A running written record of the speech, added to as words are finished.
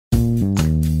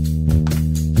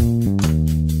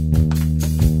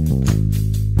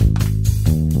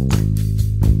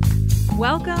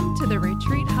Welcome to the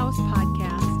Retreat House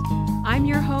Podcast. I'm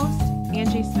your host,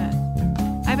 Angie Smith.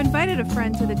 I've invited a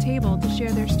friend to the table to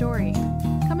share their story.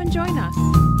 Come and join us.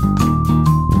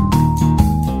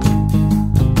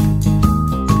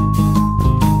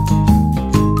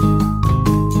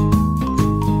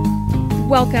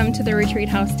 Welcome to the Retreat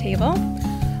House table.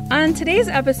 On today's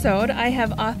episode, I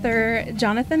have author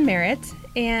Jonathan Merritt,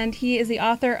 and he is the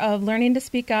author of Learning to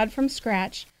Speak God from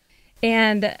Scratch.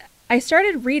 And I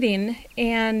started reading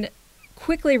and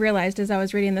quickly realized as I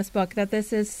was reading this book that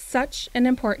this is such an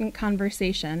important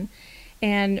conversation,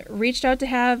 and reached out to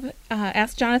have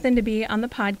asked Jonathan to be on the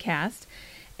podcast.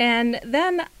 And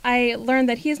then I learned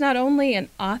that he's not only an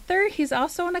author, he's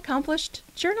also an accomplished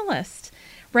journalist.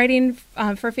 Writing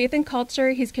for Faith and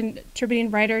Culture, he's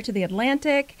contributing writer to The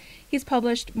Atlantic. He's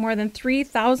published more than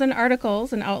 3,000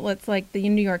 articles in outlets like the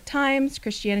New York Times,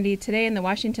 Christianity Today, and the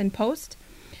Washington Post.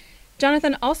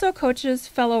 Jonathan also coaches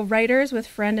fellow writers with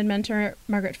friend and mentor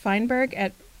Margaret Feinberg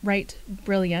at Write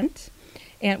Brilliant,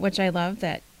 and which I love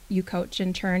that you coach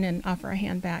in turn and offer a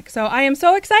hand back. So I am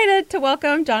so excited to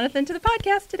welcome Jonathan to the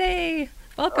podcast today.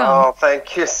 Welcome. Oh,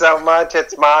 thank you so much.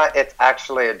 It's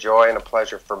actually a joy and a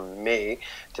pleasure for me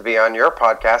to be on your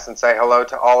podcast and say hello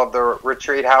to all of the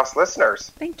Retreat House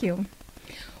listeners. Thank you.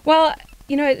 Well,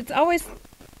 it's always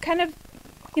kind of,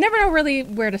 you never know really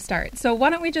where to start. So why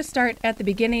don't we just start at the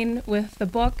beginning with the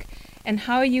book and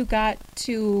how you got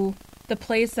to the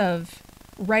place of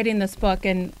writing this book,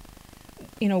 and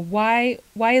why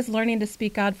is learning to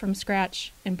speak God from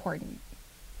scratch important?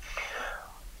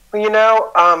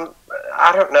 Well,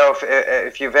 I don't know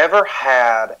if you've ever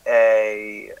had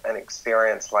an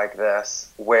experience like this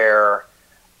where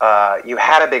you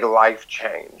had a big life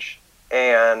change,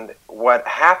 and what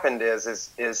happened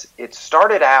is it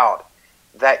started out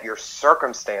that your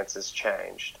circumstances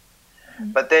changed,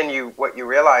 but then what you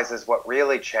realize is what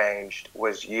really changed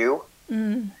was you.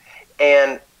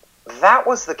 And that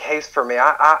was the case for me.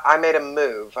 I made a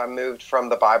move. I moved from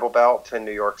the Bible Belt to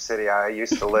New York City. I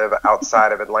used to live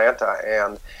outside of Atlanta,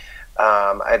 and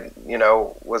I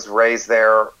was raised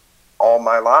there all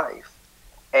my life.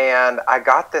 And I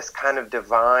got this kind of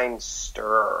divine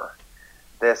stir.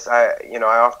 I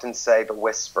often say the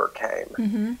whisper came.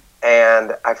 Mm-hmm.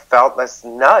 And I felt this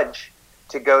nudge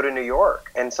to go to New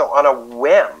York. And so on a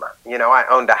whim, I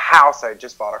owned a house, I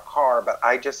just bought a car, but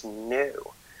I just knew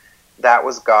that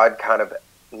was God kind of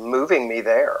moving me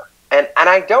there. And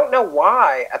I don't know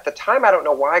why, at the time, I don't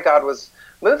know why God was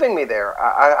moving me there.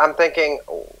 I'm thinking,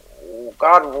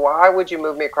 God, why would you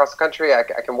move me across the country? I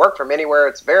can work from anywhere.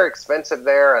 It's very expensive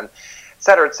there, and et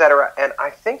cetera, et cetera. And I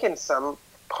think in some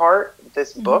part,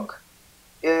 this book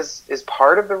is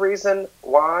part of the reason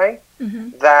why,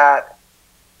 that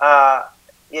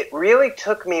it really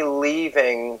took me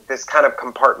leaving this kind of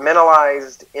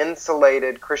compartmentalized,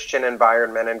 insulated Christian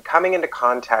environment and coming into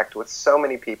contact with so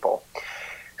many people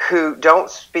who don't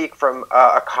speak from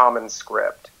a common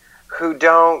script, who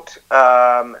don't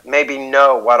maybe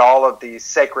know what all of these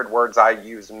sacred words I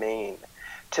use mean,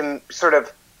 to sort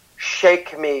of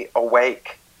shake me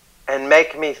awake and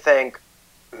make me think,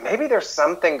 maybe there's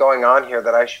something going on here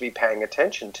that I should be paying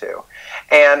attention to.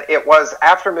 And it was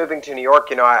after moving to New York,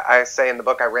 I say in the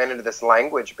book, I ran into this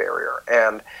language barrier,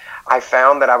 and I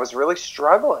found that I was really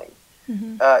struggling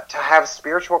to have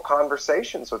spiritual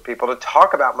conversations with people, to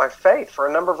talk about my faith for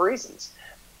a number of reasons.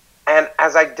 And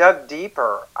as I dug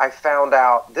deeper, I found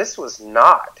out this was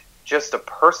not just a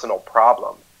personal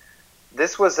problem.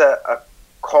 This was a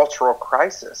cultural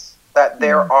crisis, that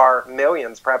there are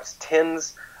millions, perhaps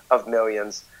tens of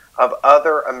millions of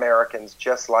other Americans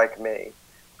just like me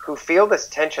who feel this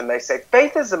tension. They say,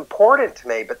 faith is important to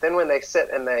me, but then when they sit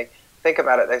and they think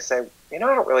about it, they say, I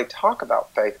don't really talk about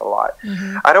faith a lot.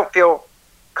 I don't feel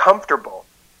comfortable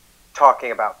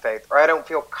talking about faith, or I don't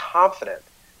feel confident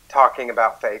talking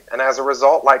about faith. And as a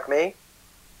result, like me,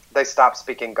 they stop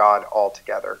speaking God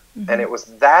altogether. And it was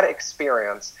that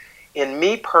experience in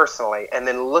me personally, and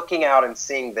then looking out and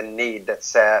seeing the need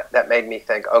that made me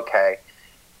think, okay,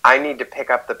 I need to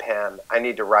pick up the pen. I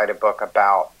need to write a book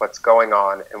about what's going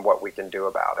on and what we can do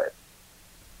about it.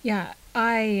 Yeah,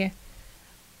 I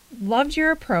loved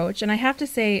your approach, and I have to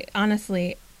say,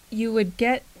 honestly, you would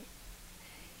get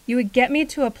me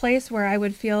to a place where I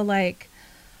would feel like,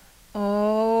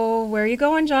 oh, where are you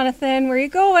going, Jonathan? Where are you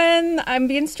going? I'm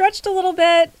being stretched a little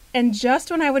bit. And just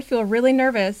when I would feel really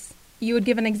nervous, you would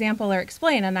give an example or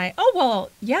explain, and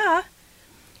yeah.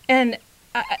 And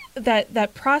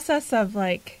that process of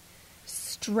like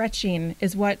stretching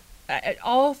is what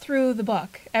all through the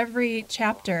book, every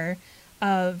chapter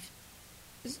of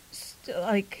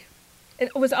like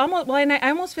it was almost, well, and I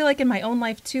almost feel like in my own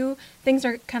life too, things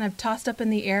are kind of tossed up in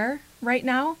the air right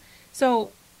now.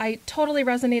 So I totally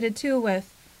resonated too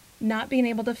with not being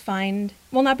able to find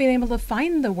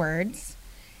the words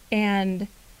and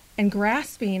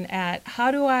grasping at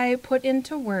how do I put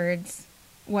into words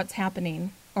what's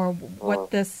happening or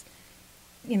what this,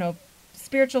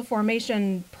 spiritual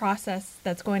formation process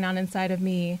that's going on inside of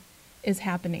me is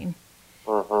happening.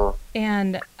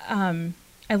 And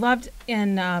I loved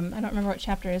in, I don't remember what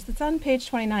chapter it is. It's on page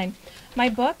 29. My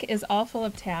book is all full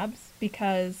of tabs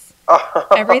because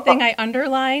everything I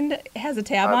underlined has a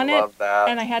tab on it. I love that.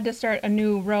 And I had to start a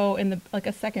new row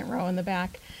a second row in the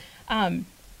back.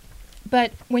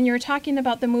 But when you were talking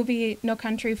about the movie No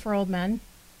Country for Old Men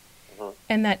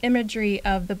and that imagery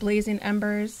of the blazing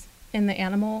embers in the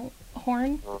animal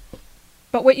horn,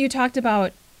 but what you talked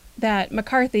about, that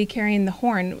McCarthy carrying the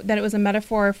horn, that it was a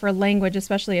metaphor for language,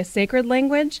 especially a sacred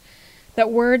language,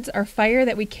 that words are fire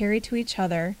that we carry to each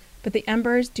other, but the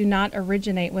embers do not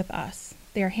originate with us.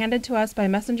 They are handed to us by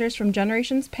messengers from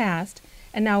generations past,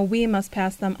 and now we must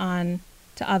pass them on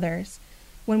to others.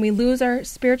 When we lose our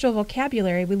spiritual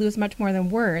vocabulary, we lose much more than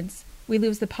words. We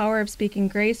lose the power of speaking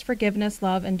grace, forgiveness,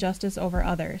 love, and justice over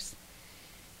others.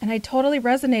 And I totally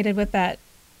resonated with that.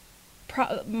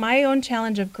 My own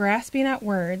challenge of grasping at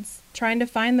words, trying to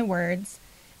find the words,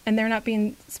 and they're not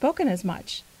being spoken as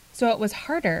much. So it was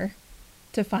harder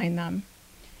to find them.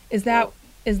 Is that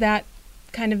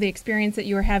kind of the experience that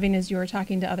you were having as you were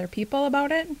talking to other people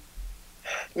about it?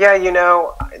 Yeah,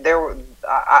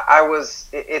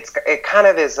 it kind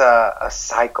of is a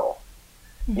cycle,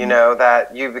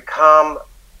 that you become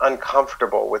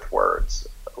uncomfortable with words,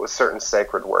 with certain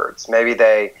sacred words. Maybe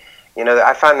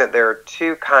I find that there are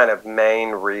two kind of main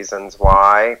reasons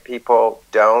why people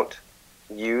don't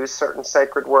use certain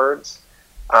sacred words.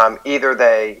 Either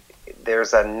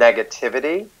there's a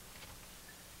negativity,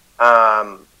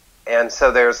 and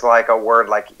so there's like a word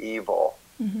like evil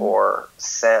or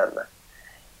sin.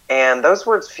 And those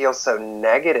words feel so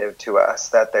negative to us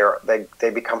that they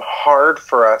become hard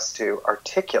for us to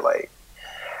articulate.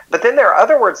 But then there are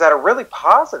other words that are really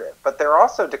positive, but they're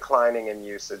also declining in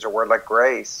usage. A word like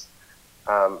grace,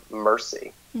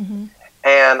 mercy.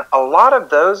 And a lot of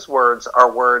those words are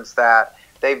words that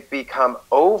they've become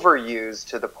overused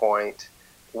to the point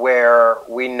where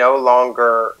we no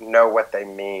longer know what they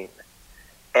mean.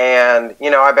 And,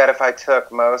 I bet if I took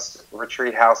most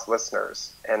retreat house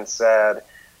listeners and said,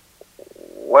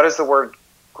 what does the word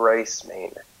grace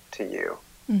mean to you?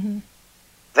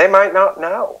 They might not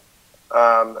know.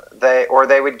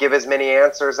 They would give as many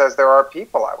answers as there are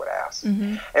people I would ask.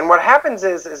 And what happens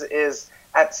is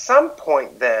at some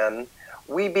point then,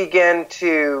 we begin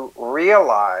to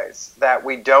realize that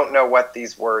we don't know what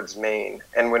these words mean.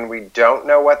 And when we don't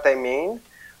know what they mean,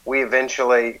 we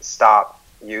eventually stop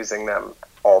using them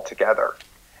altogether.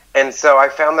 And so I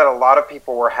found that a lot of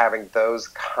people were having those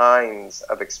kinds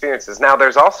of experiences. Now,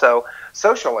 there's also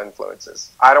social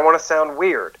influences. I don't want to sound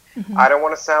weird. I don't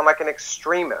want to sound like an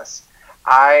extremist.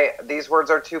 These words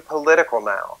are too political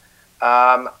now.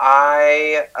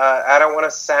 I don't want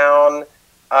to sound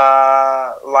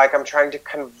like I'm trying to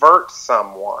convert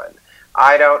someone.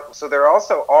 So there are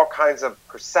also all kinds of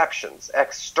perceptions,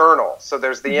 external. So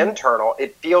there's the internal,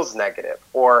 it feels negative,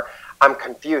 or I'm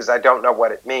confused, I don't know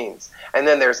what it means. And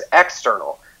then there's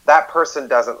external. That person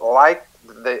doesn't like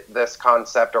this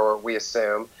concept, or we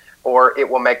assume, or it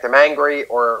will make them angry,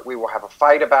 or we will have a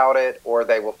fight about it, or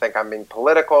they will think I'm being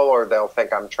political, or they'll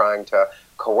think I'm trying to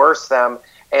coerce them.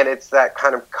 And it's that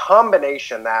kind of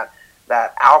combination, that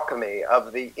alchemy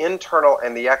of the internal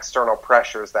and the external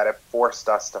pressures that have forced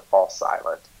us to fall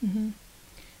silent.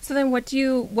 So then what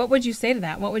would you say to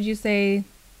that? What would you say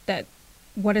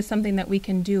what is something that we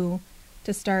can do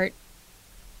to start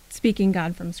speaking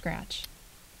God from scratch?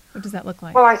 What does that look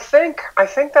like? Well, I think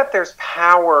that there's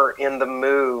power in the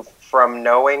move from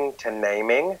knowing to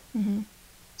naming.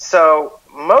 So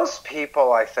most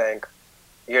people, I think,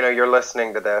 you're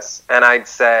listening to this, and I'd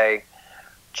say,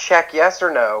 check yes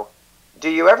or no. Do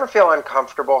you ever feel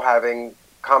uncomfortable having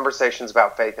conversations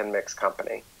about faith in mixed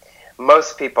company?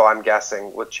 Most people, I'm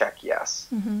guessing, would check yes.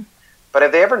 But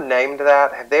have they ever named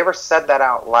that? Have they ever said that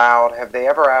out loud? Have they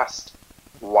ever asked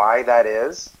why that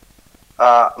is?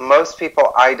 Most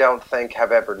people, I don't think,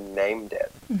 have ever named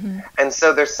it. And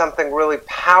so there's something really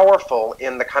powerful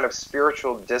in the kind of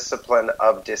spiritual discipline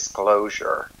of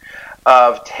disclosure,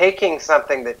 of taking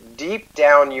something that deep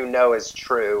down is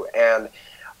true and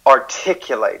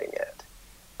articulating it.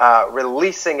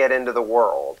 Releasing it into the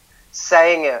world,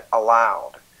 saying it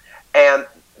aloud. And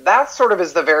that sort of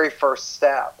is the very first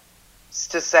step, is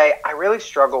to say, I really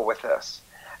struggle with this.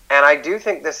 And I do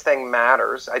think this thing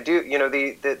matters. I do,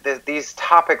 these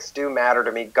topics do matter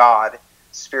to me. God,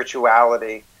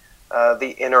 spirituality,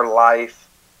 the inner life,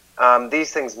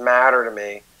 these things matter to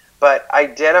me. But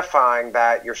identifying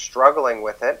that you're struggling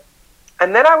with it.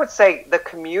 And then I would say the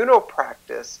communal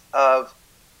practice of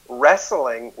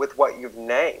wrestling with what you've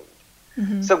named.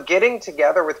 Mm-hmm. So getting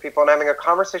together with people and having a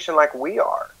conversation like we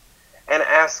are and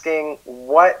asking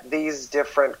what these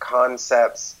different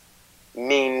concepts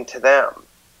mean to them.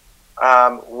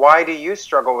 Why do you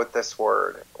struggle with this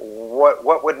word?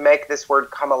 What would make this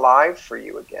word come alive for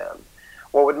you again?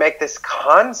 What would make this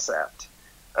concept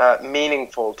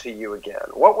meaningful to you again?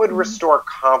 What would restore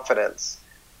confidence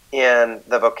in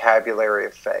the vocabulary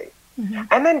of faith? Mm-hmm.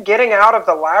 And then getting out of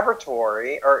the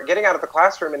laboratory, or getting out of the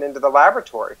classroom and into the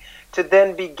laboratory, to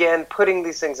then begin putting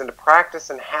these things into practice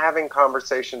and having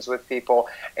conversations with people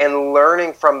and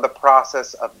learning from the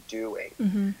process of doing.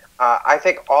 Mm-hmm. I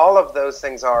think all of those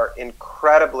things are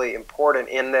incredibly important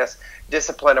in this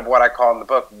discipline of what I call in the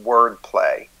book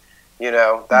wordplay.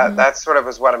 That sort of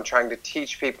is what I'm trying to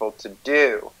teach people to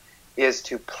do, is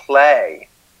to play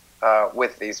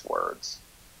with these words.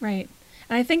 Right.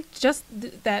 And I think just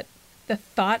that the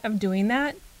thought of doing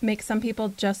that makes some people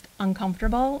just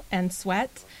uncomfortable and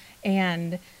sweat.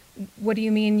 And what do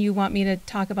you mean you want me to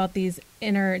talk about these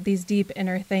deep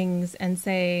inner things and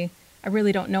say, I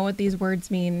really don't know what these words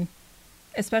mean,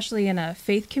 especially in a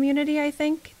faith community? I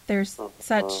think there's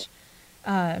such,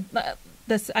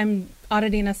 I'm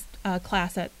auditing a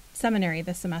class at seminary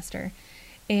this semester,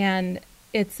 and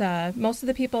it's most of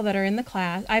the people that are in the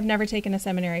class, I've never taken a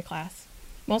seminary class.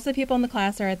 Most of the people in the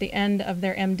class are at the end of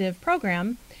their MDiv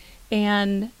program.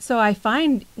 And so I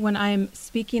find when I'm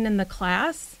speaking in the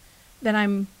class that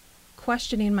I'm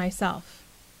questioning myself.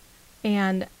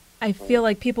 And I feel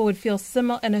like people would feel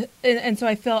similar. And so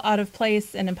I feel out of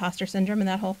place and imposter syndrome and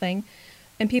that whole thing.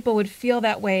 And people would feel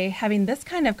that way having this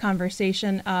kind of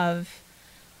conversation of,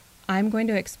 I'm going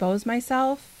to expose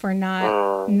myself for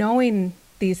not knowing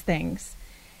these things.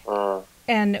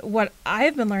 And what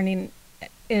I've been learning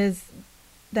is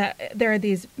that there are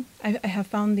these, I have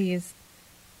found these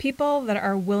people that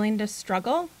are willing to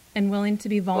struggle and willing to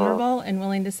be vulnerable and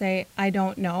willing to say, I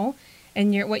don't know.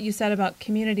 And what you said about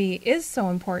community is so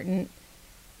important,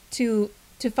 to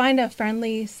find a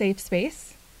friendly, safe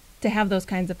space to have those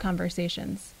kinds of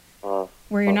conversations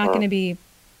where you're not going to be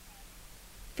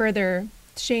further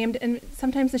shamed. And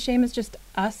sometimes the shame is just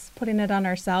us putting it on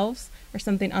ourselves or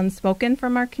something unspoken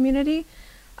from our community.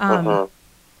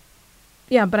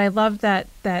 Yeah, but I love that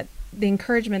the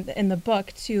encouragement in the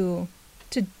book to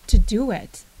do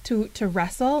it, to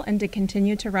wrestle and to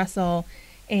continue to wrestle,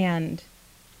 and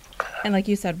like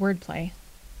you said, wordplay.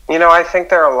 I think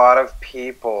there are a lot of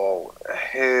people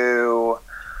who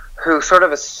sort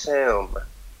of assume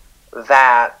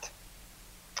that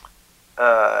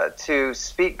to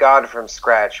speak God from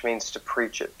scratch means to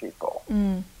preach at people.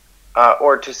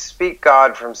 Or to speak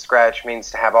God from scratch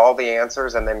means to have all the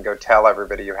answers and then go tell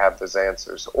everybody you have those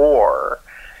answers. Or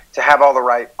to have all the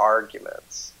right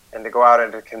arguments and to go out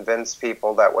and to convince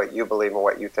people that what you believe and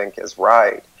what you think is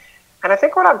right. And I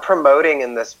think what I'm promoting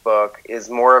in this book is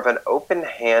more of an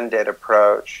open-handed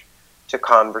approach to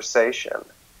conversation.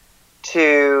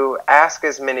 To ask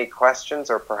as many questions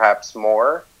or perhaps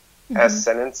more as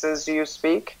sentences you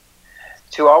speak.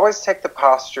 To always take the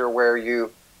posture where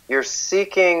you're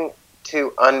seeking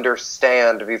to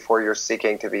understand before you're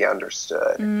seeking to be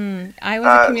understood. I was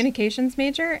a communications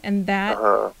major, and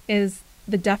that is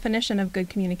the definition of good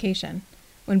communication,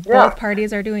 when both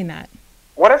parties are doing that.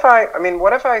 What if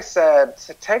I said,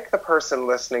 to take the person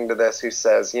listening to this who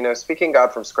says, speaking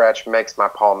God from scratch makes my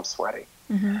palms sweaty.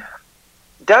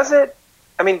 Does it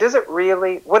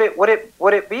really,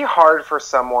 would it be hard for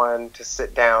someone to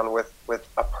sit down with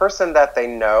a person that they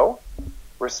know,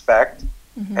 respect,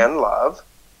 and love,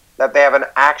 that they have an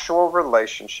actual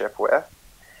relationship with,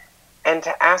 and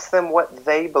to ask them what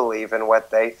they believe and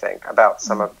what they think about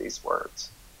some of these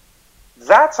words?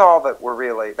 That's all that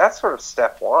that's sort of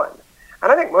step one.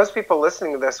 And I think most people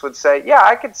listening to this would say, yeah,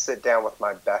 I could sit down with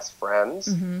my best friends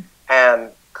and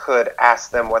could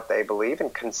ask them what they believe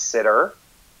and consider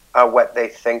what they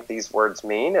think these words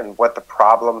mean and what the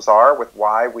problems are with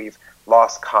why we've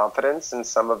lost confidence in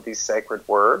some of these sacred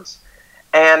words.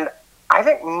 And I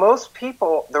think most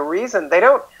people, the reason they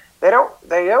don't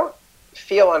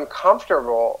feel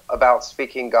uncomfortable about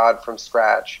speaking God from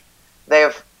scratch, they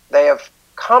have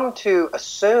come to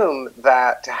assume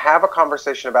that to have a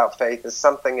conversation about faith is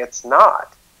something it's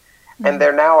not. And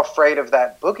they're now afraid of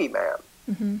that boogeyman,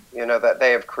 that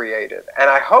they have created. And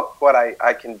I hope what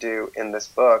I can do in this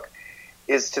book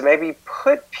is to maybe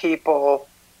put people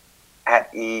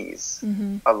at ease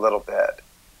a little bit,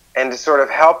 and to sort of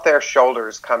help their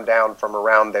shoulders come down from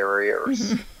around their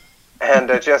ears, and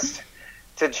to just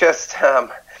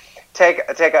take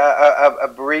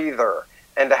a breather,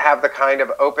 and to have the kind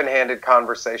of open-handed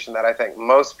conversation that I think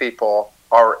most people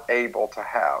are able to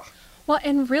have. Well,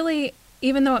 and really,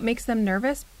 even though it makes them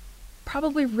nervous,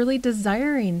 probably really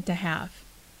desiring to have,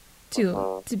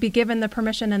 to be given the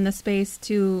permission and the space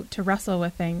to wrestle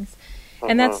with things.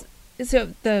 And that's,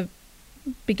 so the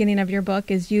beginning of your book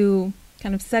is you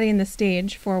kind of setting the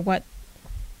stage for what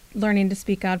learning to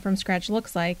speak God from scratch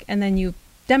looks like, and then you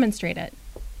demonstrate it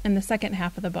in the second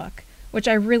half of the book, which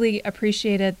I really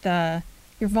appreciated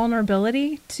your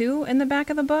vulnerability too in the back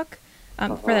of the book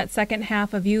for that second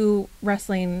half of you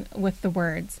wrestling with the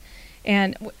words.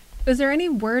 And was there any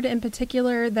word in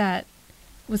particular that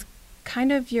was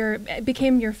kind of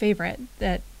became your favorite,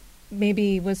 that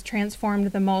maybe was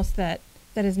transformed the most, that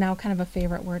is now kind of a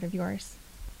favorite word of yours?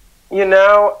 You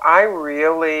know, I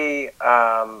really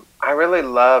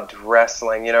loved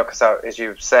wrestling, you know, because as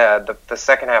you've said, the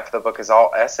second half of the book is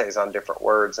all essays on different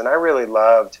words, and I really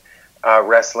loved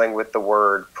wrestling with the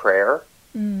word prayer.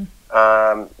 You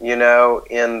know,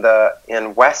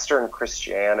 in Western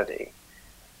Christianity,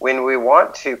 when we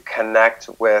want to connect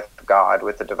with God,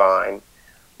 with the divine,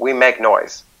 we make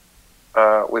noise.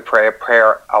 We pray a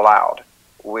prayer aloud.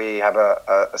 We have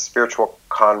a spiritual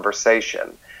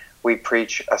conversation. We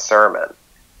preach a sermon.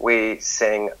 We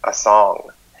sing a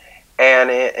song. And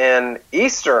in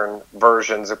Eastern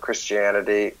versions of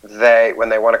Christianity, when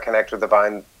they want to connect with the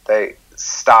divine, they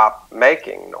stop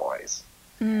making noise.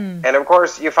 And of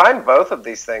course, you find both of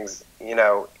these things, you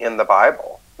know, in the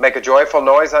Bible. Make a joyful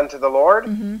noise unto the Lord.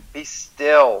 Be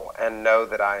still and know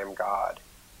that I am God.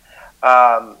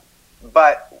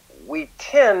 But we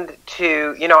tend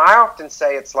to, you know, I often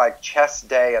say it's like chest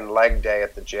day and leg day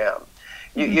at the gym.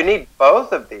 You need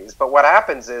both of these, but what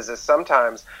happens is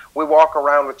sometimes we walk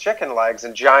around with chicken legs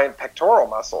and giant pectoral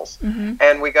muscles,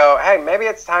 and we go, hey, maybe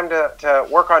it's time to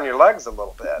work on your legs a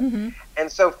little bit. And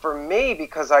so for me,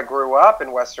 because I grew up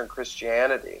in Western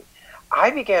Christianity,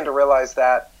 I began to realize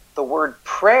that the word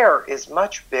prayer is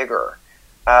much bigger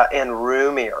and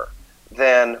roomier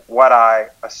than what I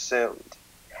assumed.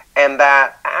 And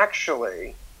that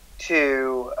actually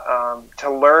to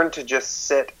learn to just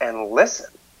sit and listen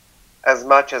as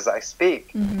much as I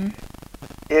speak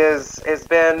has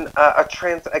been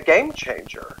a game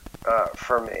changer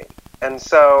for me. And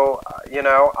so, you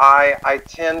know, I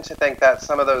tend to think that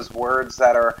some of those words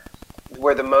that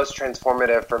were the most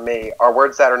transformative for me are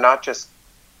words that are not just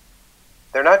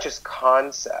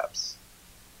concepts,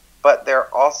 but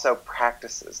they're also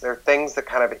practices. They're things that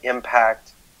kind of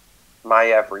impact my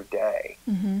everyday.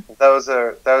 Those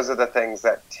are the things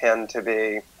that tend to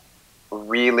be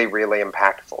really, really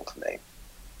impactful to me.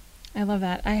 I love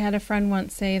that. I had a friend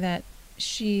once say that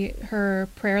her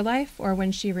prayer life, or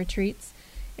when she retreats,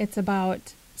 it's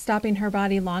about stopping her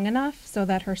body long enough so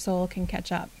that her soul can catch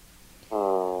up.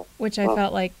 Which I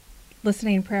felt like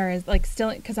listening prayer is like,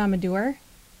 still, because I'm a doer.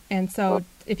 And so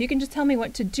if you can just tell me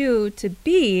what to do to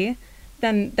be,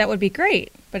 then that would be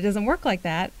great. But it doesn't work like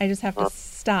that. I just have to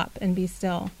stop and be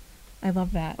still. I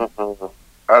love that.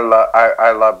 I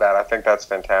love that. I think that's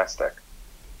fantastic.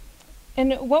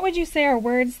 And what would you say are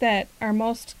words that are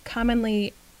most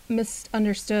commonly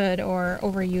misunderstood or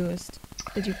overused,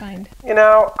 did you find? You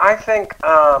know, I think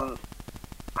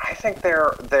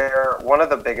they're one of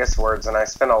the biggest words, and I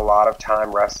spent a lot of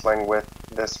time wrestling with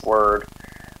this word,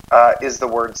 is the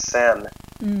word sin.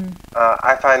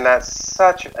 I find that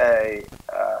such a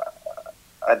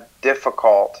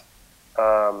difficult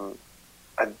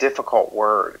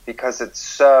word, because it's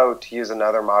so, to use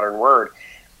another modern word,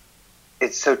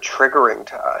 it's so triggering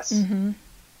to us.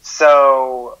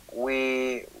 So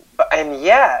and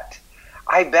yet,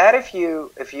 I bet if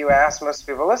you ask most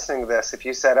people listening to this, if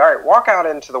you said, all right, walk out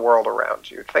into the world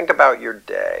around you, think about your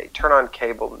day, turn on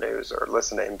cable news or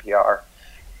listen to NPR,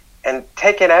 and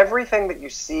take in everything that you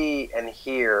see and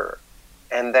hear,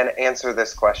 and then answer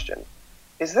this question: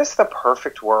 is this the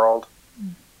perfect world?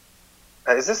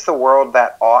 Is this the world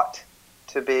that ought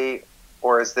to be,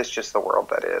 or is this just the world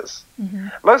that is?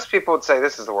 Most people would say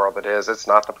this is the world that is. It's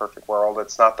not the perfect world.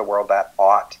 It's not the world that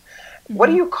ought. What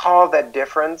do you call that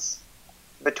difference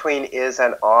between is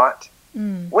and ought?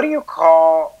 What do you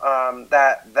call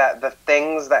that the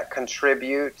things that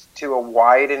contribute to a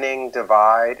widening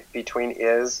divide between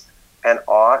is and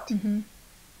ought?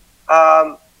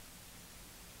 Well,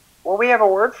 we have a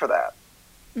word for that.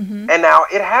 And now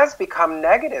it has become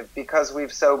negative because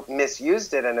we've so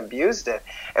misused it and abused it.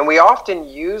 And we often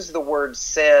use the word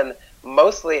sin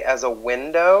mostly as a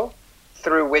window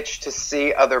through which to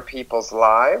see other people's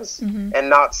lives, and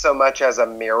not so much as a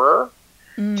mirror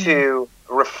to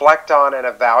reflect on and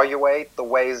evaluate the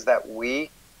ways that we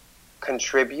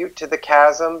contribute to the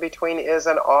chasm between is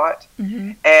and ought.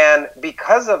 And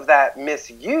because of that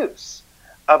misuse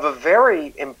of a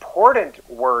very important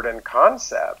word and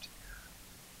concept,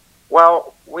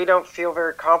 well, we don't feel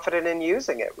very confident in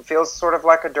using it. It feels sort of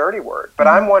like a dirty word. But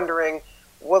I'm wondering,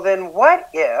 well, then what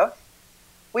if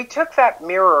we took that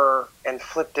mirror and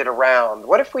flipped it around?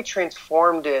 What if we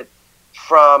transformed it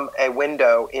from a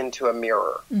window into a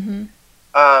mirror?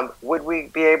 Would we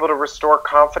be able to restore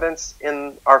confidence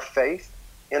in our faith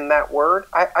in that word?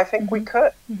 I think we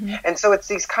could. And so it's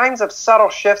these kinds of subtle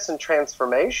shifts and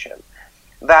transformation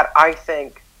that I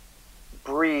think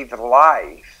breathe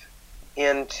life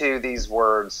into these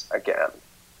words again.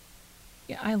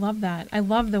 Yeah, I love that. I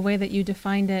love the way that you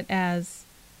defined it as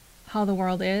how the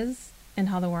world is and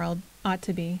how the world ought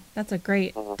to be. That's a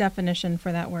great definition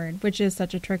for that word, which is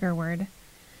such a trigger word.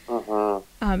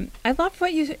 I love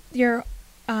what your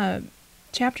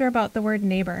chapter about the word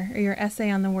neighbor, or your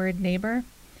essay on the word neighbor,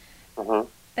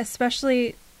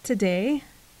 especially today,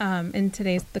 in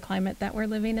the climate that we're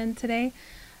living in today.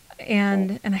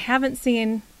 And I haven't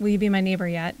seen Will You Be My Neighbor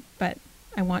yet, but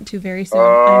I want to very soon.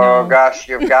 I know. Gosh,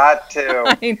 you've got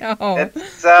to. I know.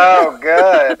 It's so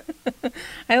good.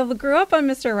 I grew up on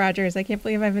Mr. Rogers. I can't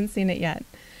believe I haven't seen it yet.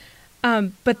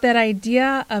 But that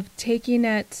idea of taking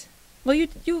it, well,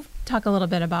 you talk a little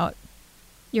bit about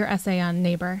your essay on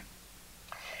neighbor.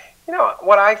 You know,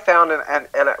 what I found,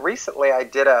 and recently I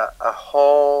did a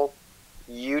whole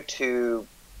YouTube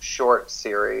short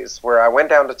series where I went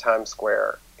down to Times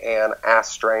Square and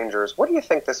asked strangers, what do you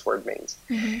think this word means?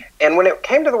 And when it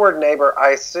came to the word neighbor, I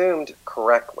assumed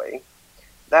correctly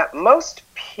that most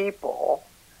people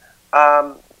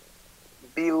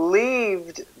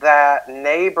believed that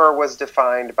neighbor was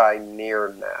defined by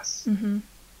nearness.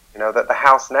 You know, that the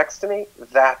house next to me,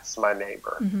 that's my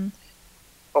neighbor.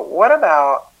 But what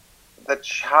about the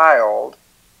child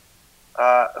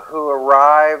who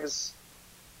arrives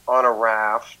on a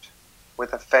raft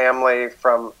with a family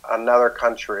from another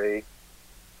country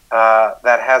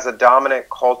that has a dominant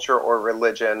culture or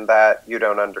religion that you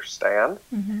don't understand,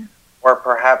 or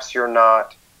perhaps you're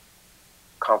not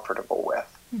comfortable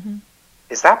with?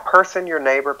 Is that person your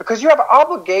neighbor? Because you have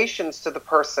obligations to the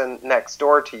person next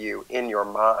door to you in your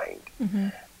mind.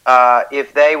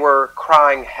 If they were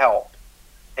crying help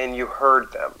and you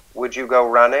heard them, would you go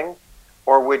running?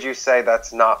 Or would you say,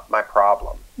 that's not my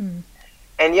problem?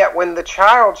 And yet when the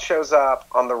child shows up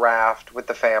on the raft with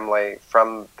the family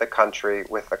from the country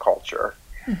with the culture,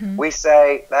 we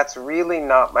say, that's really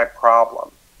not my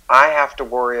problem. I have to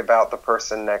worry about the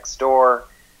person next door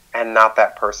and not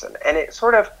that person. And it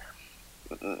sort of,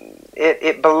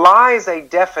 it belies a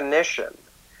definition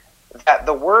that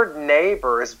the word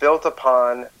neighbor is built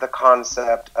upon the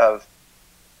concept of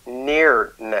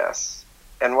nearness.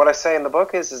 And what I say in the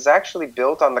book is actually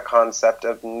built on the concept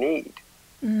of need.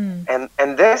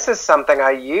 And this is something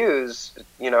I use,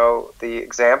 you know, the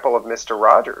example of Mr.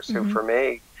 Rogers, who for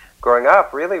me, growing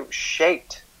up, really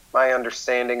shaped my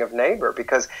understanding of neighbor,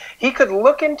 because he could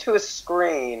look into a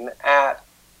screen at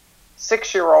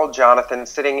 6-year-old Jonathan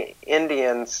sitting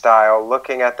Indian style,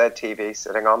 looking at that TV,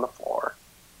 sitting on the floor,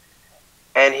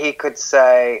 and he could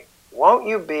say, won't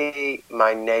you be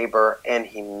my neighbor? And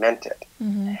he meant it.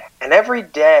 And every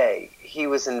day he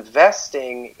was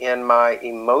investing in my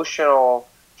emotional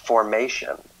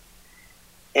formation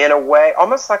in a way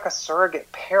almost like a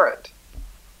surrogate parent,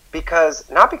 because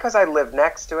not because I lived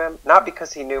next to him, not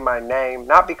because he knew my name,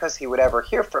 not because he would ever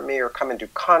hear from me or come into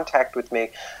contact with me,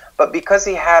 but because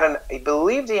he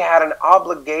believed he had an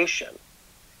obligation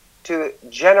to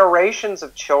generations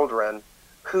of children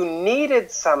who needed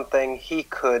something he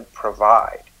could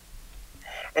provide.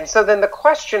 And so then the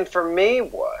question for me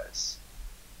was,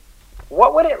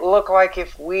 what would it look like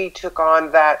if we took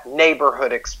on that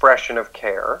neighborhood expression of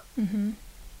care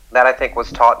that I think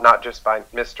was taught not just by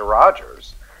Mr.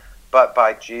 Rogers, but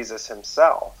by Jesus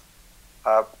himself,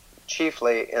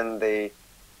 chiefly in the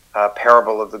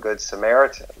parable of the Good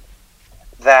Samaritan,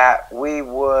 that we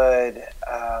would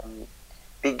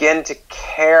begin to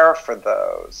care for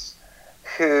those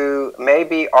who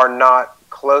maybe are not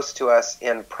close to us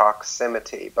in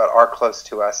proximity, but are close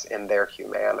to us in their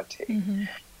humanity.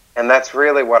 And that's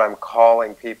really what I'm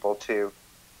calling people to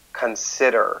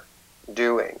consider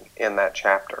doing in that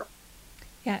chapter.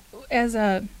 Yeah, as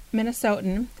a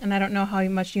Minnesotan, and I don't know how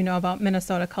much you know about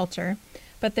Minnesota culture,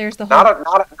 but there's the whole...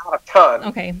 Not a ton.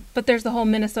 Okay, but there's the whole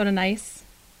Minnesota nice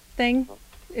thing.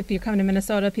 If you come to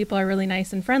Minnesota, people are really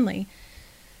nice and friendly.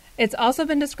 It's also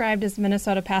been described as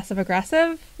Minnesota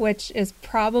passive-aggressive, which is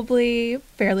probably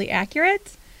fairly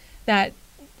accurate. That,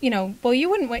 well,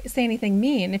 you wouldn't say anything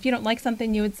mean. If you don't like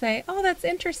something, you would say, oh, that's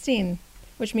interesting,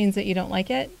 which means that you don't like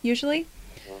it, usually.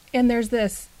 And there's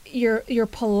this, you're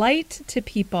polite to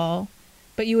people,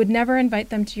 but you would never invite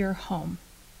them to your home.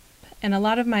 And a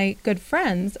lot of my good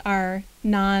friends are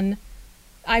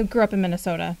I grew up in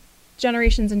Minnesota,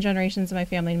 generations and generations of my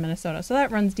family in Minnesota, so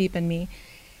that runs deep in me.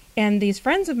 And these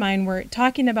friends of mine were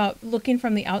talking about looking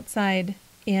from the outside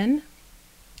in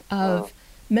of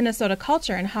Minnesota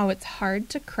culture and how it's hard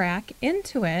to crack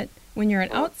into it when you're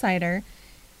an outsider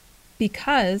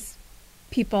because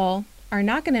people are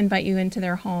not going to invite you into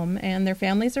their home and their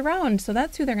family's around. So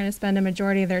that's who they're going to spend a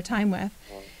majority of their time with.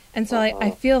 And so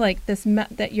I feel like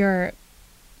that your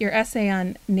essay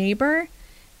on neighbor,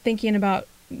 thinking about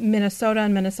Minnesota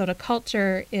and Minnesota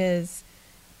culture, is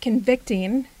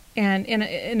convicting, and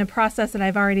in a process that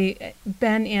I've already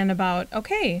been in about,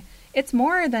 okay, it's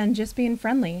more than just being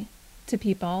friendly to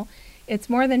people. It's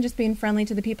more than just being friendly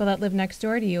to the people that live next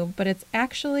door to you, but it's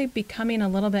actually becoming a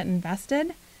little bit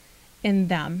invested in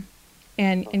them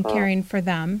and caring for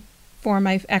them, for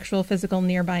my actual physical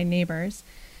nearby neighbors.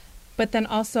 But then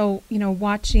also,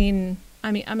 watching,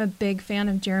 I'm a big fan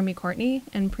of Jeremy Courtney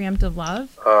and Preemptive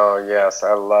Love. Oh, yes.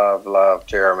 I love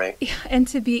Jeremy. And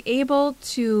to be able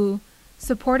to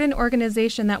support an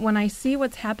organization that when I see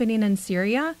what's happening in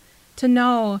Syria, to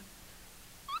know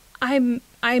I'm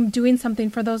doing something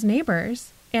for those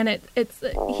neighbors. And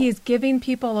he's giving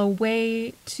people a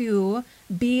way to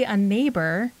be a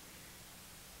neighbor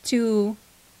to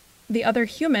the other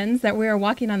humans that we are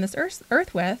walking on this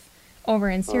earth with over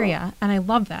in Syria. And I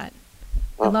love that.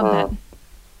 I love that.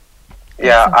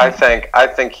 Yeah, I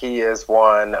think he is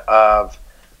one of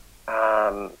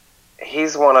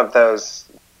he's one of those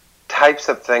types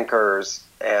of thinkers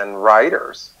and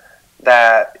writers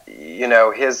that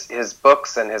his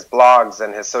books and his blogs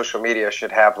and his social media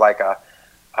should have like a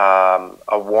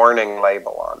warning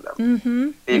label on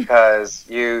them, because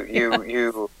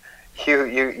you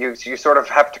sort of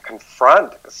have to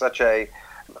confront such an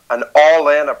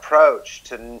all-in approach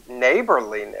to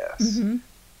neighborliness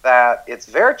that it's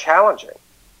very challenging,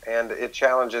 and it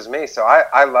challenges me. So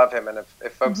I love him, and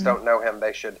if folks don't know him,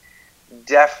 they should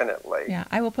definitely. Yeah,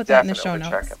 I will put that in the show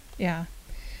notes. Yeah.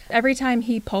 Every time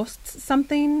he posts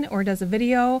something or does a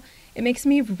video, it makes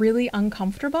me really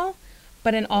uncomfortable,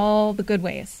 but in all the good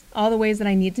ways, all the ways that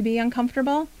I need to be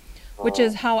uncomfortable, which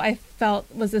is how I felt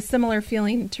was a similar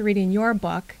feeling to reading your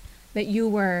book, that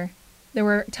there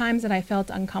were times that I felt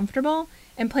uncomfortable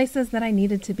and places that I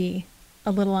needed to be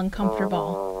a little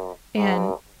uncomfortable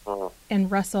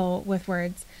and wrestle with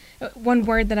words. One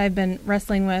word that I've been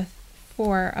wrestling with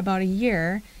for about a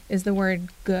year is the word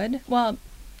good. Well,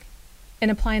 and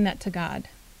applying that to God.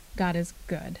 God is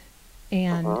good.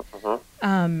 And,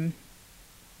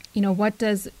 what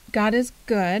does, God is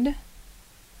good.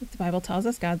 The Bible tells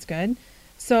us God's good.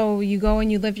 So you go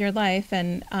and you live your life.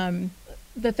 And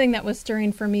the thing that was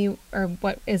stirring for me, or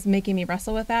what is making me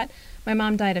wrestle with that, my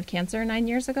mom died of cancer 9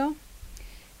 years ago.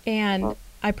 And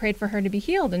I prayed for her to be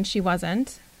healed, and she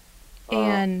wasn't.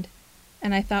 And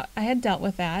I thought I had dealt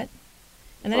with that.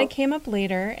 And then it came up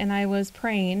later, and I was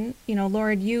praying,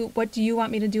 Lord, what do you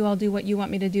want me to do? I'll do what you want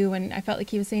me to do. And I felt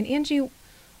like he was saying, Angie,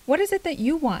 what is it that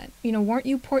you want? Won't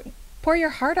you pour your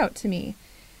heart out to me?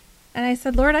 And I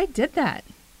said, Lord, I did that.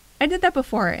 I did that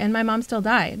before, and my mom still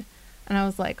died. And I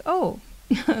was like, oh,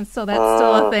 so that's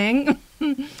still a thing.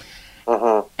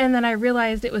 And then I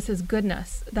realized it was his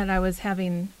goodness that I was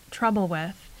having trouble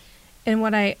with. And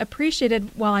what I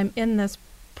appreciated while I'm in this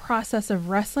process of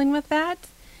wrestling with that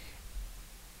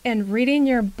and reading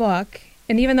your book,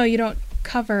 and even though you don't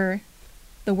cover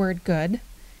the word good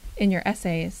in your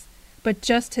essays, but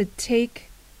just to take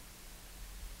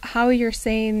how you're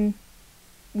saying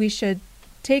we should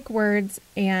take words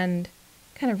and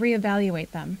kind of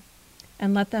reevaluate them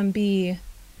and let them be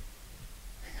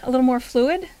a little more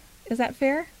fluid. Is that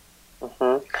fair?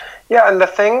 Yeah, and the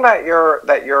thing that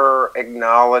you're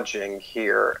acknowledging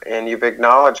here, and you've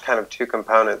acknowledged kind of two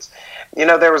components.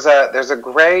 There's a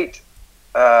great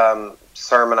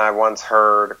sermon I once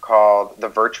heard called "The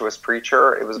Virtuous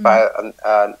Preacher." It was by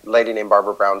a lady named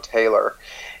Barbara Brown Taylor,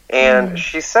 and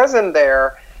she says in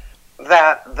there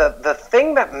that the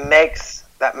thing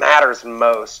that matters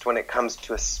most when it comes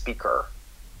to a speaker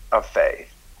of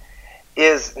faith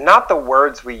is not the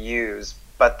words we use,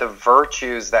 but the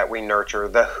virtues that we nurture,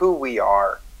 the who we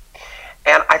are.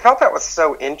 And I thought that was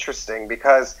so interesting,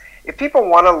 because if people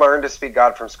want to learn to speak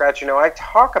God from scratch, I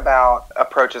talk about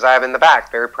approaches I have in the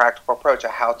back, very practical approach, a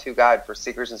how-to guide for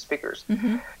seekers and speakers.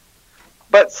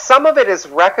 But some of it is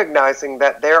recognizing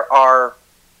that there are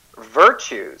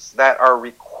virtues that are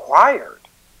required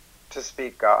to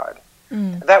speak God,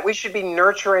 that we should be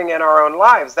nurturing in our own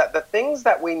lives, that the things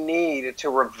that we need to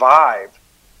revive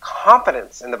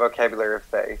confidence in the vocabulary of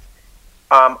faith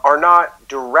are not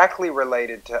directly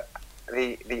related to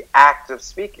the act of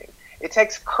speaking. It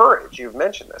takes courage. You've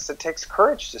mentioned this. It takes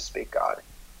courage to speak God.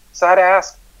 So I'd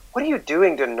ask, what are you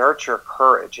doing to nurture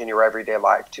courage in your everyday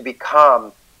life to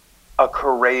become a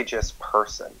courageous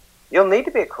person? You'll need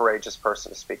to be a courageous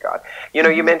person to speak God. You know,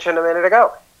 you mentioned a minute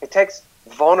ago, it takes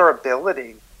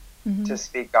vulnerability to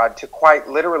speak God, to quite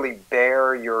literally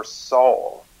bare your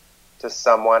soul to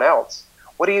someone else.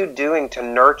 What are you doing to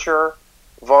nurture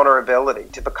vulnerability,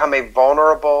 to become a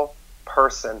vulnerable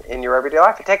person in your everyday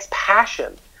life? It takes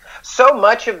passion. So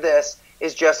much of this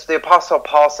is just, the Apostle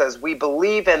Paul says, we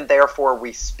believe and therefore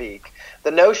we speak. The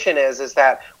notion is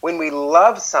that when we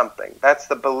love something, that's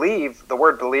the believe, the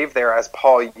word believe there as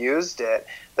Paul used it,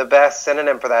 the best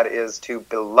synonym for that is to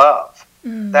belove.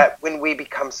 That when we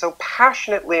become so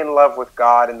passionately in love with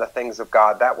God and the things of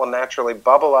God, that will naturally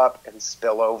bubble up and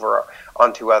spill over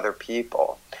onto other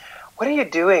people. What are you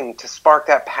doing to spark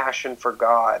that passion for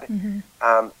God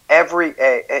every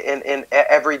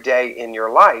day in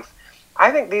your life? I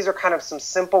think these are kind of some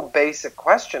simple, basic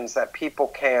questions that people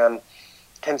can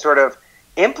sort of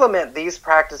implement these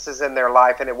practices in their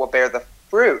life, and it will bear the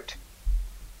fruit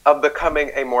of becoming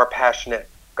a more passionate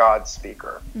God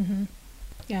speaker.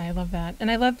 Yeah, I love that.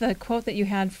 And I love the quote that you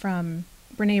had from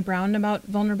Brene Brown about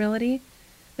vulnerability,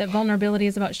 that vulnerability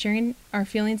is about sharing our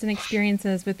feelings and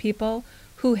experiences with people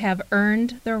who have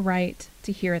earned the right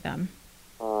to hear them.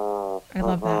 I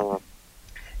love that.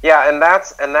 Yeah, and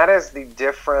that is the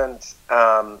different.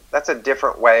 That's a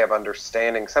different way of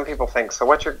understanding. Some people think, so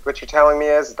what you're telling me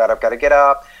is that I've got to get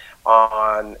up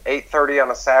on 8:30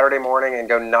 on a Saturday morning and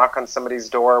go knock on somebody's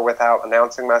door without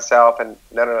announcing myself. And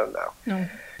no.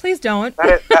 Please don't.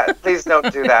 Please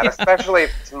don't do that, especially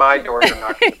if it's my door you're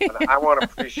knocking on. I won't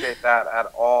appreciate that at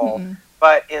all.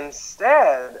 But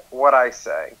instead, what I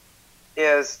say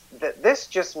is that this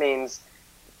just means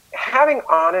having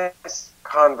honest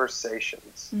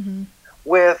conversations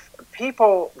with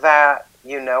people that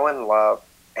you know and love,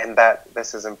 and that,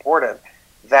 this is important,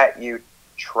 that you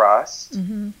trust,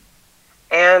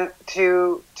 and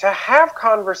to have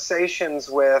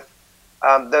conversations with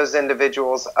those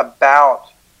individuals about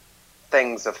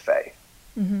things of faith.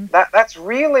 That's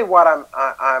really what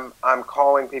I'm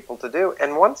calling people to do.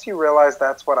 And once you realize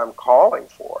that's what I'm calling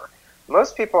for,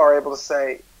 most people are able to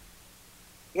say,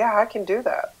 yeah, I can do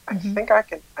that. I think I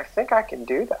can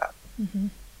do that.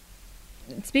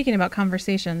 Speaking about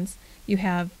conversations, you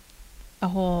have a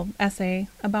whole essay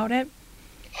about it.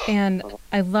 And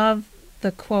I love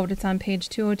the quote. It's on page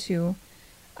 202,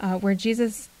 where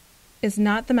Jesus is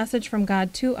not the message from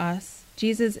God to us.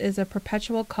 Jesus is a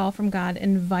perpetual call from God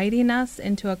inviting us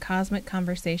into a cosmic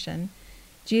conversation.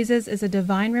 Jesus is a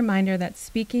divine reminder that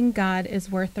speaking God is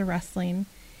worth the wrestling.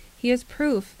 He is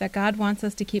proof that God wants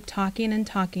us to keep talking and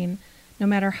talking, no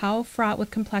matter how fraught with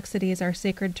complexities our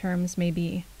sacred terms may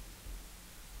be.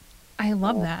 I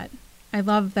love that. I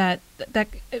love that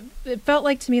it felt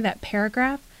like to me that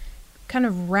paragraph kind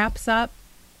of wraps up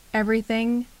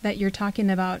everything that you're talking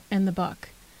about in the book.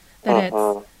 That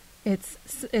it's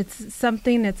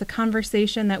something, it's a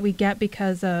conversation that we get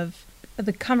because of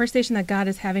the conversation that God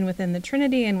is having within the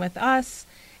Trinity and with us,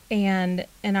 and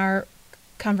in our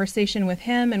conversation with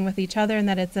Him and with each other, and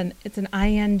that it's an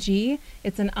ing,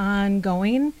 it's an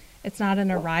ongoing, it's not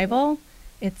an arrival,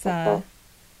 it's a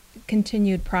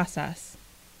continued process.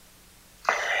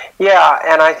 Yeah,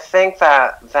 and I think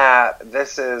that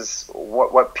this is what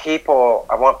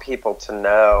I want people to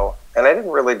know, and I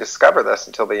didn't really discover this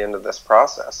until the end of this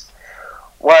process,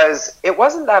 it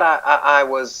wasn't that I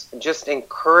was just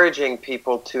encouraging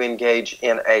people to engage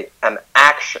in an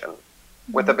action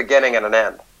with a beginning and an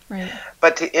end, right,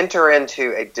 but to enter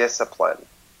into a discipline.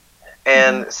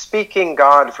 And speaking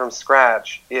God from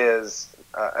scratch is,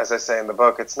 as I say in the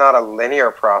book, it's not a linear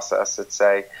process, it's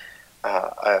a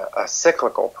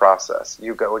cyclical process.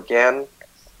 You go again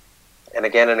and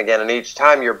again and again, and each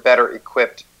time you're better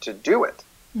equipped to do it.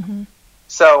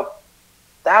 So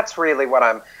that's really what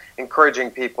I'm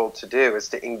encouraging people to do, is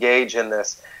to engage in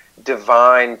this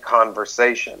divine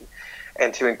conversation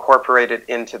and to incorporate it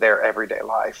into their everyday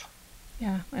life.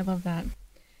 Yeah, I love that.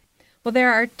 Well,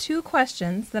 there are 2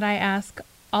 questions that I ask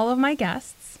all of my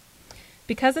guests.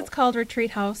 Because it's called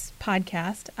Retreat House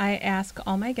Podcast, I ask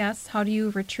all my guests, how do you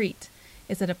retreat?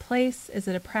 Is it a place? Is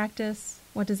it a practice?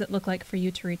 What does it look like for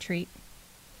you to retreat?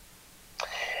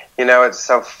 It's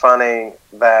so funny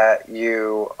that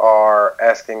you are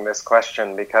asking this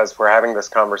question because we're having this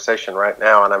conversation right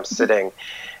now, and I'm sitting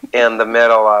in the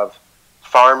middle of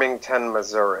Farmington,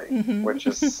 Missouri, which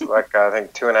is like, I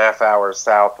think, 2.5 hours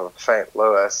south of St.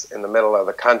 Louis in the middle of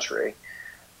the country.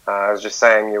 I was just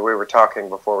saying, we were talking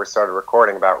before we started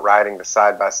recording about riding the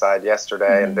side-by-side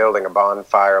yesterday and building a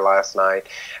bonfire last night.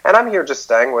 And I'm here just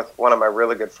staying with one of my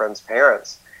really good friend's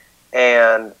parents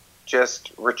and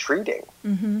just retreating.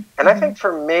 And I think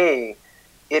for me,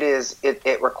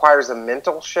 it requires a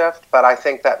mental shift, but I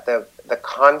think that the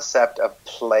concept of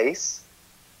place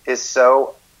is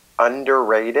so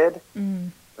underrated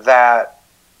that,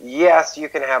 yes, you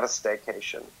can have a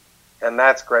staycation. And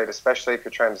that's great, especially if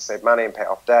you're trying to save money and pay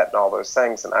off debt and all those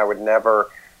things. And I would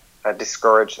never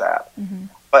discourage that.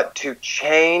 But to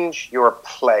change your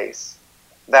place,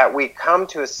 that we come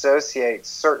to associate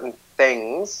certain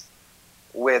things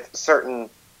with certain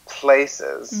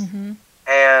places,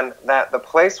 and that the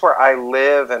place where I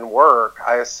live and work,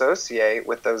 I associate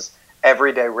with those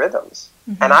everyday rhythms.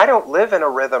 And I don't live in a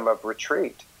rhythm of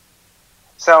retreat.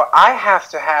 So I have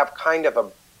to have kind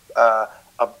of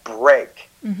a break.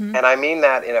 And I mean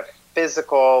that in a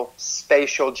physical,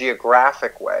 spatial,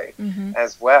 geographic way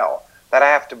as well. That I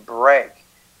have to break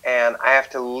and I have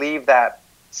to leave that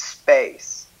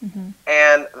space.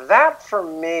 And that for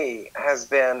me has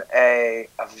been a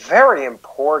very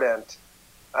important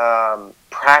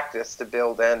practice to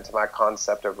build into my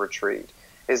concept of retreat,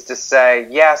 is to say,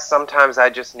 yes, sometimes I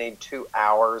just need 2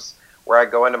 hours where I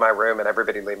go into my room and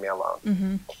everybody leave me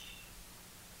alone.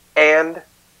 And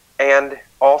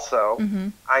also,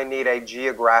 I need a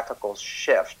geographical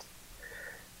shift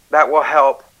that will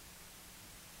help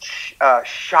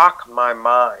shock my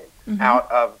mind out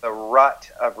of the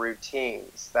rut of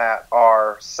routines that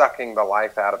are sucking the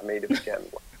life out of me to begin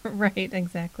with. Right,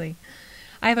 exactly.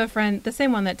 I have a friend, the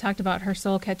same one that talked about her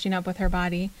soul catching up with her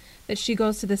body, that she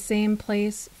goes to the same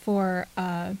place for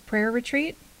a prayer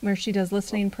retreat where she does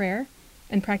listening prayer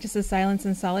and practices silence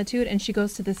and solitude, and she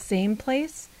goes to the same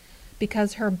place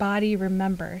because her body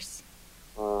remembers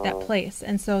that place.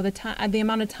 And so the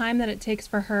amount of time that it takes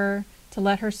for her to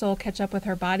let her soul catch up with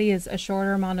her body is a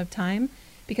shorter amount of time,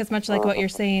 because much like what you're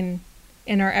saying,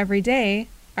 in our everyday,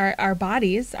 our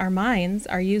bodies, our minds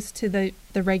are used to the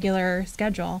regular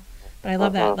schedule. But I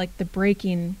love that, like the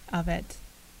breaking of it.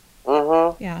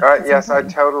 Yeah. Yes, I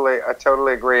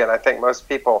totally agree. And I think most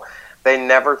people, they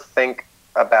never think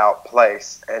about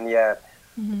place. And yet,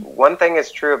 one thing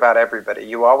is true about everybody.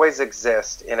 You always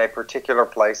exist in a particular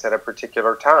place at a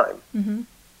particular time.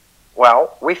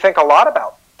 Well, we think a lot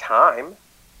about time,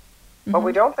 but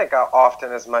we don't think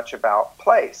often as much about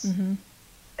place.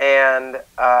 And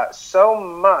so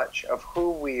much of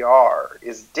who we are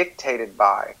is dictated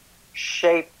by,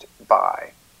 shaped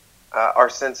by our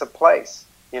sense of place.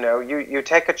 You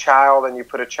take a child and you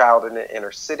put a child in the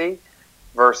inner city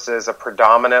versus a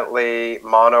predominantly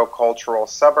monocultural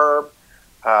suburb,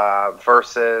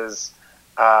 versus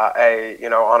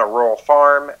on a rural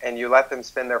farm, and you let them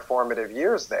spend their formative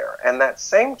years there. And that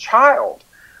same child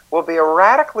will be a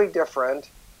radically different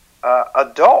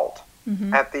adult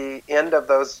at the end of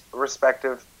those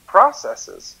respective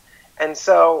processes. And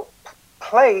so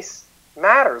place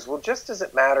matters. Well, just as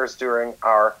it matters during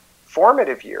our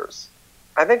formative years,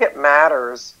 I think it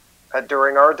matters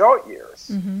during our adult years.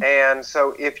 And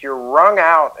so if you're wrung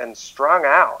out and strung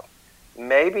out,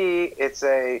 maybe it's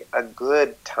a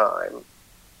good time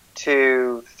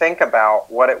to think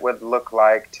about what it would look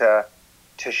like to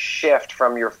shift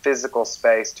from your physical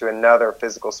space to another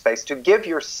physical space, to give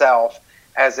yourself,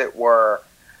 as it were,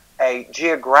 a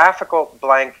geographical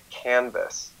blank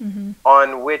canvas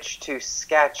on which to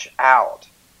sketch out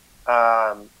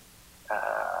a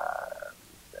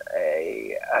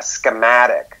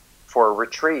schematic for a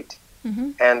retreat.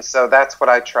 And so that's what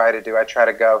I try to do. I try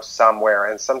to go somewhere.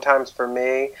 And sometimes for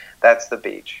me, that's the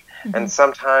beach. And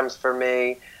sometimes for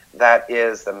me, that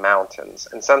is the mountains.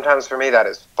 And sometimes for me, that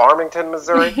is Farmington,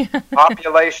 Missouri,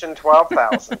 population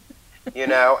 12,000.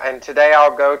 And today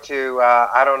I'll go to,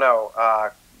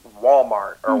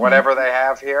 Walmart or whatever they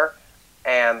have here.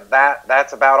 And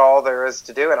that's about all there is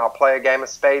to do. And I'll play a game of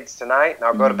spades tonight, and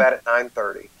I'll go to bed at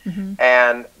 9:30.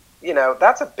 And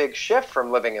that's a big shift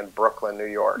from living in Brooklyn, New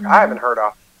York. I haven't heard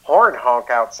a horn honk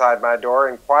outside my door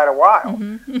in quite a while.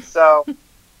 So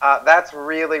that's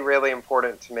really, really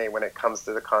important to me when it comes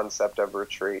to the concept of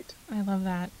retreat. I love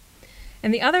that.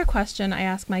 And the other question I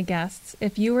ask my guests,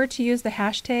 if you were to use the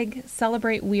hashtag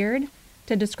 #CelebrateWeird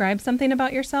to describe something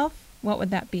about yourself, what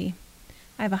would that be?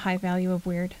 I have a high value of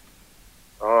weird.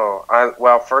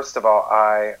 Well, first of all,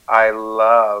 I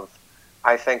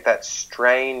think that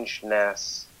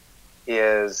strangeness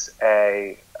is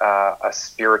a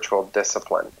spiritual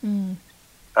discipline. Mm.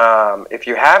 If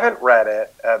you haven't read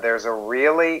it, there's a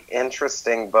really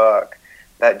interesting book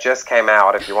that just came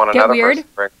out. If you want another person to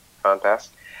bring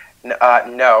contest.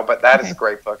 No, but that is a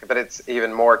great book. But it's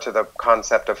even more to the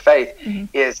concept of faith,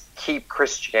 is Keep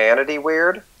Christianity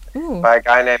Weird. Ooh. By a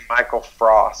guy named Michael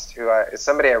Frost, who is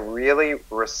somebody I really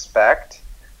respect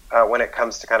when it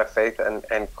comes to kind of faith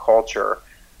and culture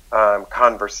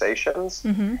conversations.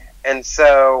 Mm-hmm. And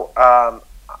so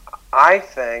I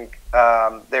think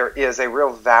there is a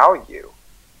real value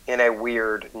in a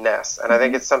weirdness, and I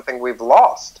think it's something we've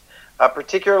lost,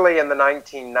 particularly in the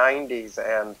 1990s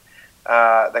and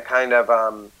the kind of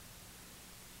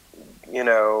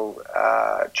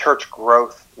church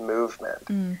growth movement,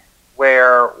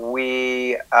 where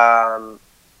we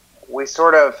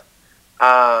sort of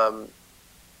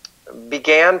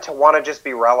began to want to just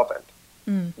be relevant.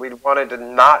 We wanted to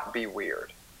not be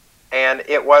weird, and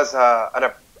it was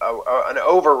an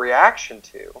overreaction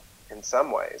in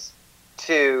some ways,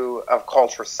 of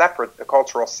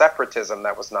cultural separatism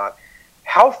that was not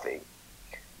healthy.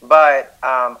 But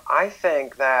I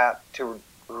think that to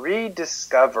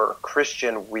rediscover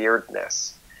Christian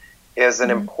weirdness is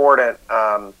an important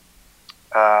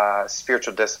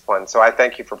spiritual discipline. So I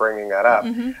thank you for bringing that up.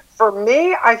 For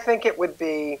me, I think it would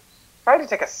be, if I had to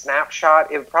take a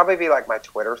snapshot, it would probably be like my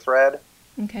Twitter thread.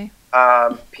 Okay.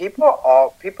 People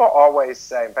always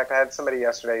say, in fact, I had somebody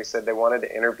yesterday who said they wanted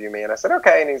to interview me, and I said,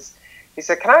 okay, and he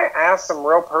said, can I ask some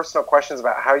real personal questions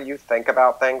about how you think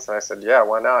about things? And I said, yeah,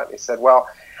 why not? And he said, well,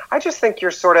 I just think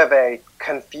you're sort of a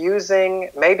confusing,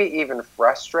 maybe even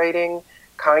frustrating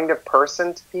kind of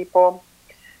person to people,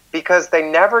 because they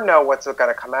never know what's going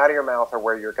to come out of your mouth or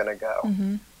where you're going to go.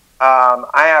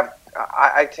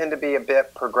 I tend to be a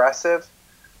bit progressive,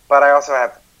 but I also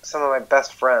have some of my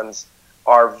best friends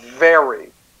are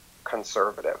very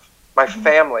conservative. My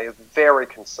family is very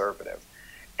conservative,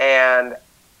 and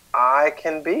I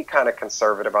can be kind of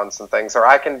conservative on some things, or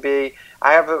I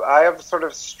have sort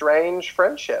of strange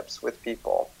friendships with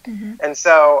people. And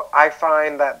so I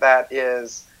find that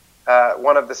is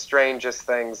one of the strangest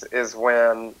things is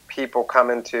when people come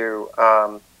into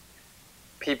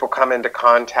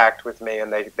contact with me,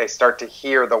 and they start to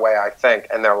hear the way I think,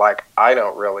 and they're like, I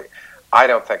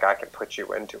don't think I can put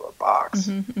you into a box.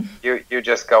 You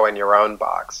just go in your own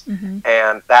box.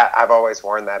 And that, I've always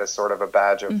worn that as sort of a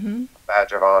badge of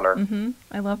honor.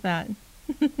 I love that.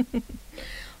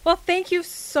 Well, thank you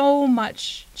so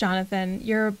much, Jonathan.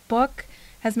 Your book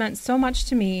has meant so much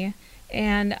to me,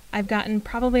 and I've gotten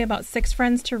probably about 6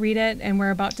 friends to read it, and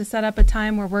we're about to set up a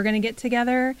time where we're going to get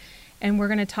together and we're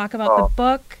going to talk about the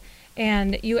book.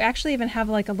 And you actually even have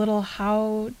like a little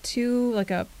how-to,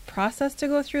 like a process to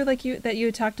go through, like that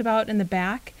you talked about in the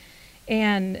back.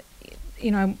 And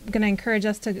I'm going to encourage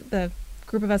us, the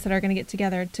group of us that are going to get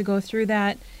together, to go through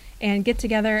that and get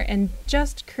together and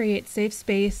just create safe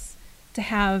space to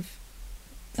have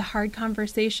the hard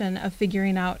conversation of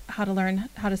figuring out how to learn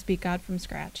how to speak God from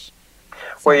scratch.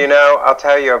 So. Well, I'll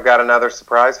tell you, I've got another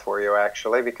surprise for you,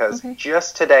 actually, because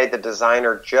just today the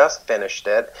designer just finished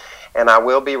it, and I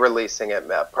will be releasing it.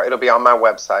 It'll be on my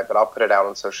website, but I'll put it out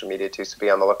on social media too, so be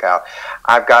on the lookout.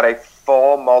 I've got a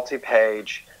full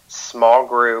multi-page small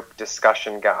group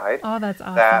discussion guide. Oh, that's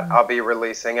awesome. That I'll be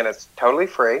releasing, and it's totally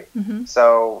free.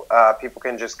 So people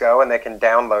can just go and they can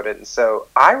download it. And so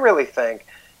I really think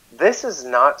this is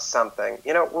not something,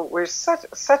 we're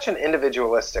such an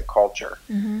individualistic culture,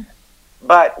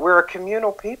 but we're a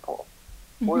communal people.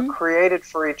 We're created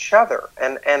for each other,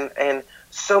 and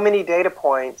so many data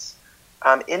points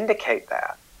indicate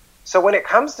that. So when it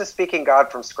comes to speaking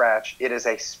God from scratch, it is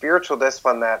a spiritual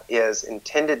discipline that is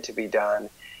intended to be done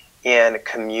in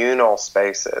communal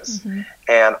spaces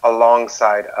and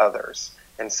alongside others.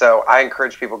 And so I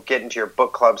encourage people, get into your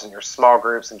book clubs and your small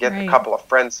groups and get a couple of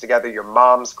friends together, your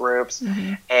mom's groups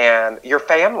and your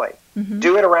family.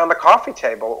 Do it around the coffee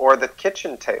table or the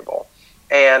kitchen table,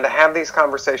 and have these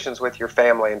conversations with your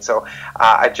family. And so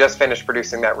I just finished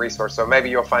producing that resource, so maybe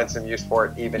you'll find some use for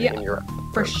it even in your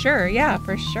group. For sure. Yeah,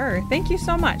 for sure. Thank you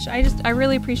so much. I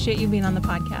really appreciate you being on the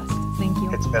podcast. Thank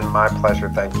you. It's been my pleasure.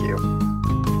 Thank you.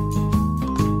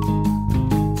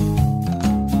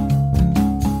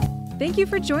 Thank you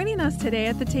for joining us today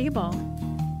at the table.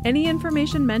 Any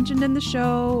information mentioned in the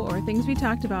show or things we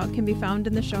talked about can be found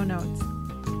in the show notes.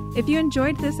 If you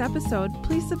enjoyed this episode,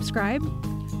 please subscribe.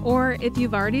 Or if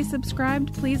you've already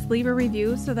subscribed, please leave a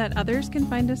review so that others can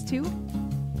find us too.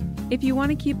 If you want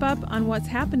to keep up on what's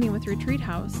happening with Retreat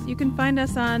House, you can find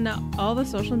us on all the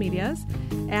social medias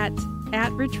at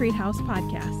Retreat House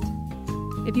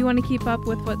Podcast. If you want to keep up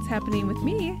with what's happening with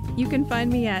me, you can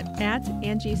find me at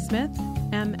Angie Smith,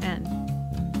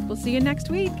 MN. We'll see you next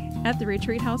week at the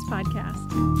Retreat House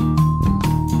Podcast.